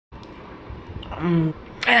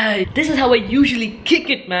This is how I usually kick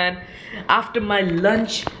it, man. After my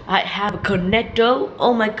lunch, I have a cornetto.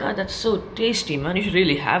 Oh my god, that's so tasty, man. You should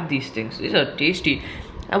really have these things. These are tasty.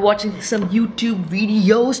 I'm watching some YouTube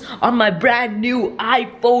videos on my brand new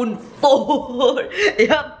iPhone 4.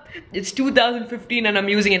 Yep, it's 2015 and I'm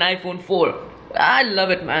using an iPhone 4. I love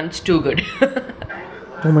it, man. It's too good.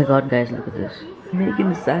 Oh my god, guys, look at this.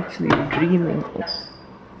 Megan is actually dreaming.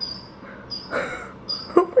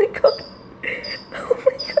 Oh my god. Oh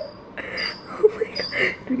my god. Oh my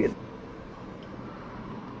god.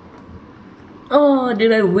 Oh,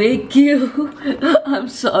 did I wake you? I'm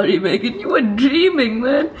sorry, Megan. You were dreaming,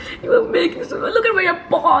 man. You were making some. Look at where your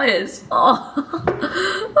paw is. Oh.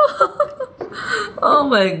 Oh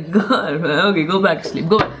my god, man. Okay, go back to sleep.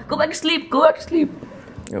 Go back to sleep. Go back to sleep.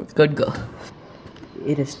 Oh, good girl.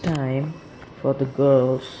 It is time for the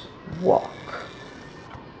girls' walk.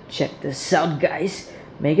 Check this out, guys.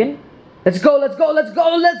 Megan, let's go, let's go, let's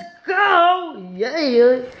go, let's go! Yeah,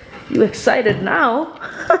 you excited now?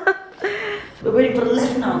 We're waiting for the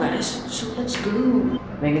lift now, guys. So let's go.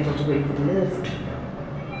 Megan's also waiting for the lift.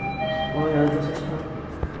 Oh yeah, this is fun.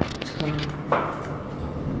 It's coming.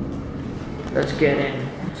 Let's get in.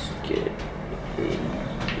 Let's get in.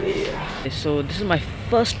 Yeah. So this is my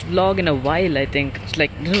first vlog in a while. I think it's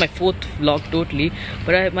like this is my 4th vlog totally.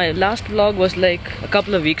 But my last vlog was like a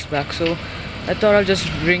couple of weeks back. So I thought I'll just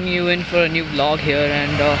bring you in for a new vlog here.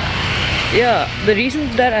 And yeah, the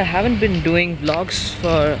reason that I haven't been doing vlogs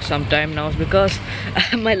for some time now is because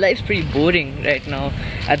my life's pretty boring right now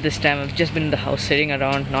at this time. I've just been in the house sitting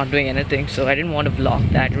around not doing anything, so I didn't want to vlog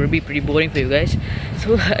that. It would be pretty boring for you guys.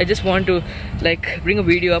 So I just want to like bring a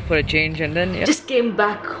video up for a change. And then yeah. Just came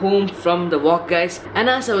back home from the walk, guys, and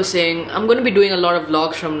as I was saying, I'm going to be doing a lot of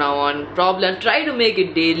vlogs from now on. Probably I'll try to make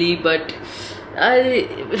it daily, but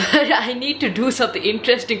I need to do something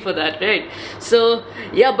interesting for that, right? So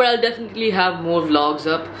yeah, but I'll definitely have more vlogs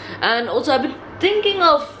up. And also I've been thinking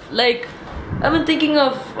of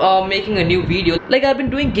making a new video. Like I've been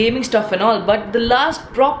doing gaming stuff and all, but the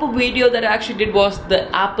last proper video that I actually did was the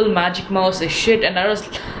Apple Magic Mouse shit, and that was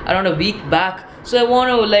around a week back. So I want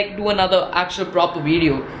to like do another actual proper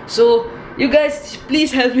video. So you guys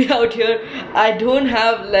please help me out here. I don't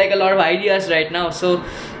have like a lot of ideas right now, so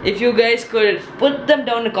if you guys could put them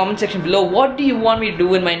down in the comment section below, what do you want me to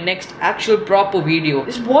do in my next actual proper video?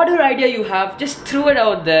 Just whatever idea you have, just throw it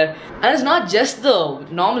out there. And it's not just the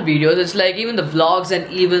normal videos, it's like even the vlogs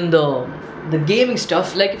and even the gaming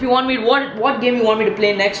stuff. Like if you want me to, what game you want me to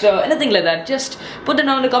play next or anything like that, just put them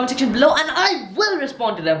down in the comment section below and I will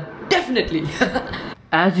respond to them, definitely.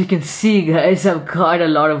 As you can see, guys, I've got a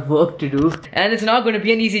lot of work to do, and it's not going to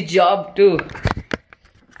be an easy job too.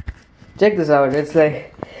 Check this out. It's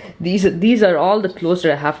like these are all the clothes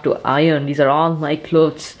that I have to iron. These are all my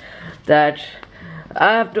clothes that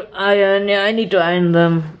I have to iron. Yeah, I need to iron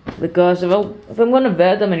them because if I'm gonna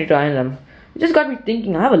wear them, I need to iron them. It just got me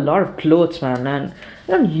thinking. I have a lot of clothes, man, and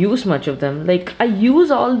I don't use much of them. Like I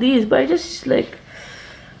use all these, but I just like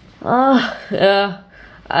yeah.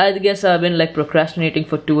 I guess I've been like procrastinating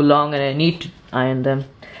for too long and I need to iron them.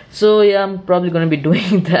 So yeah, I'm probably gonna be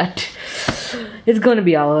doing that. It's gonna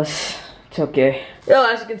be hours. It's okay. Yo,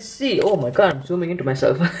 as you can see, oh my god, I'm zooming into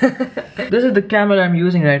myself. This is the camera I'm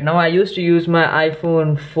using right now. I used to use my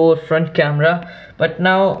iPhone 4 front camera, but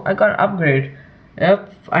now I got an upgrade.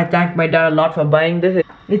 Yep, I thank my dad a lot for buying this.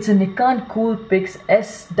 It's a Nikon Coolpix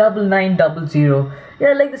S9900. Yeah,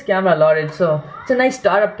 I like this camera a lot. It's a nice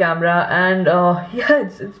startup camera, and yeah,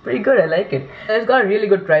 it's pretty good. I like it. It's got a really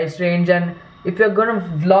good price range, and if you're gonna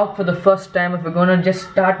vlog for the first time, if you're gonna just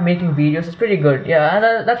start making videos, it's pretty good. Yeah,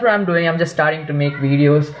 and that's what I'm doing. I'm just starting to make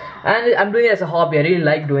videos, and I'm doing it as a hobby. I really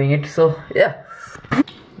like doing it. So yeah,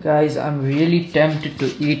 guys, I'm really tempted to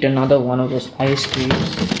eat another one of those ice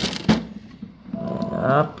creams.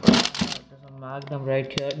 Yep. There's a Magnum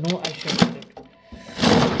right here. No, I shouldn't eat it.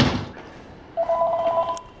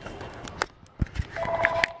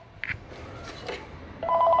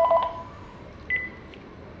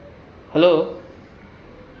 Hello?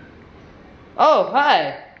 Oh,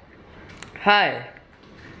 hi. Hi.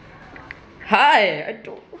 Hi. I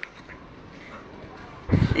don't...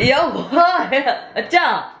 Yo, hi.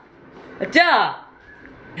 Acha. Acha.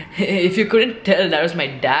 If you couldn't tell, that was my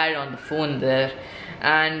dad on the phone there.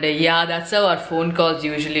 And yeah, that's how our phone calls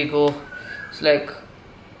usually go. It's like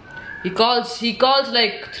he calls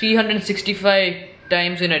like 365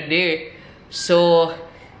 times in a day. So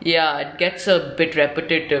yeah, it gets a bit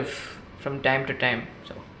repetitive from time to time.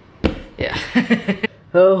 So yeah.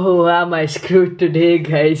 Oh, am I screwed today,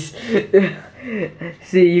 guys?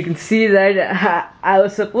 See, you can see that I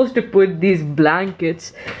was supposed to put these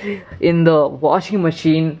blankets in the washing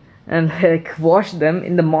machine and like wash them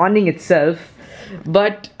in the morning itself,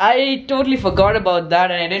 but I totally forgot about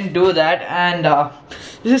that and I didn't do that. And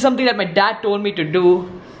this is something that my dad told me to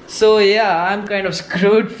do, so yeah, I'm kind of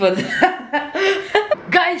screwed for that.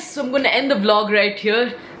 Guys, so I'm gonna end the vlog right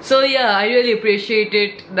here. So yeah, I really appreciate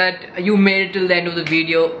it that you made it till the end of the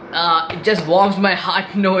video. It just warms my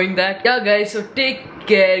heart knowing that. Yeah guys, so take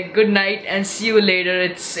care, good night, and see you later.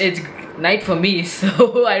 It's night for me,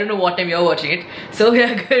 so I don't know what time you're watching it. So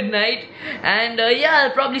yeah, good night, and yeah,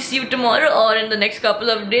 I'll probably see you tomorrow or in the next couple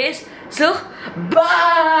of days. So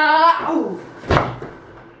bye.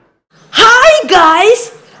 Hi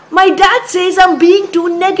guys! My dad says I'm being too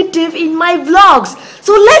negative in my vlogs,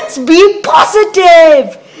 so let's be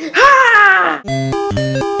positive! Ha!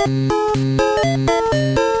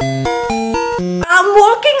 I'm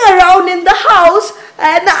walking around in the house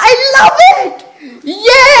and I love it!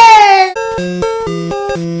 Yay!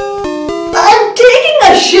 I'm taking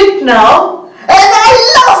a shit now.